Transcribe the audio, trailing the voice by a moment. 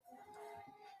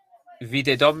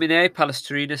Vide, Domine,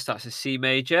 Palestrina starts as C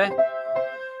major.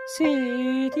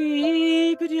 C,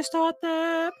 D, but you start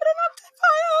there, but an octave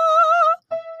higher.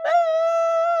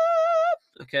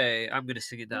 Okay, I'm going to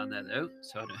sing it down there though,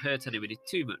 so I don't hurt anybody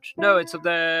too much. No, it's up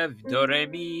there. Do, re,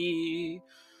 mi.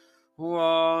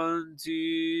 1,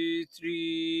 2,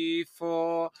 3,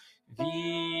 4. Vide,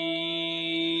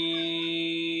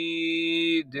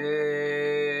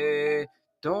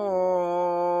 Domine,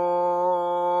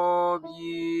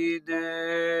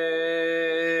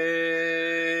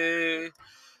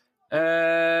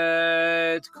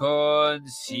 et considera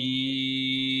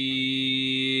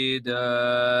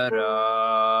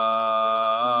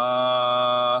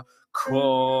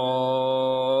quodiam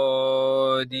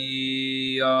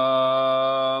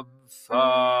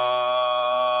facta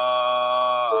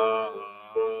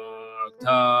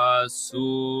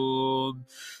sum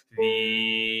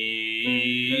vidis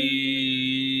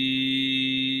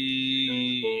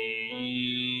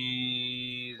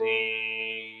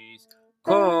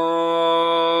quodiam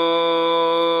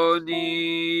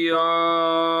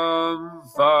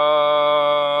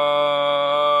facta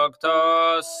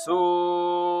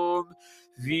sum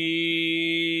vidis.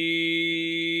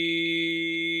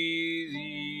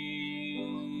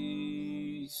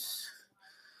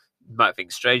 Might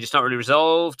think strange, it's not really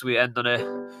resolved. We end on a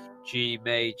G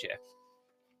major,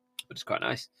 which is quite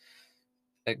nice.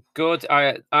 Good.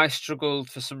 I struggled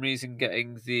for some reason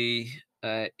getting the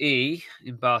E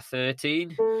in bar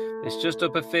 13. It's just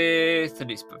up a fifth,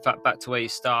 and it's back to where you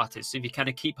started. So if you kind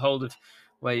of keep hold of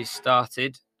where you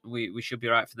started, we should be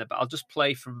right from there. But I'll just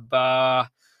play from bar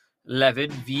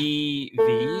 11, V,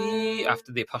 V,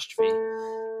 after the apostrophe.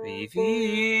 V,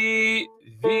 V,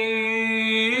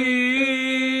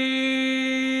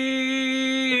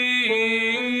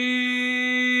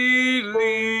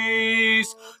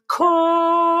 Vilis quodiam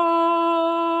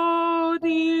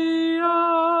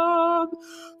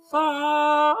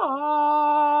facta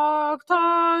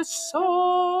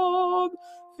sum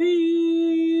vidis.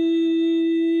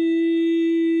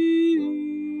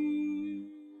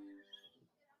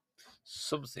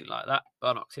 Something like that,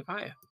 but an octave higher.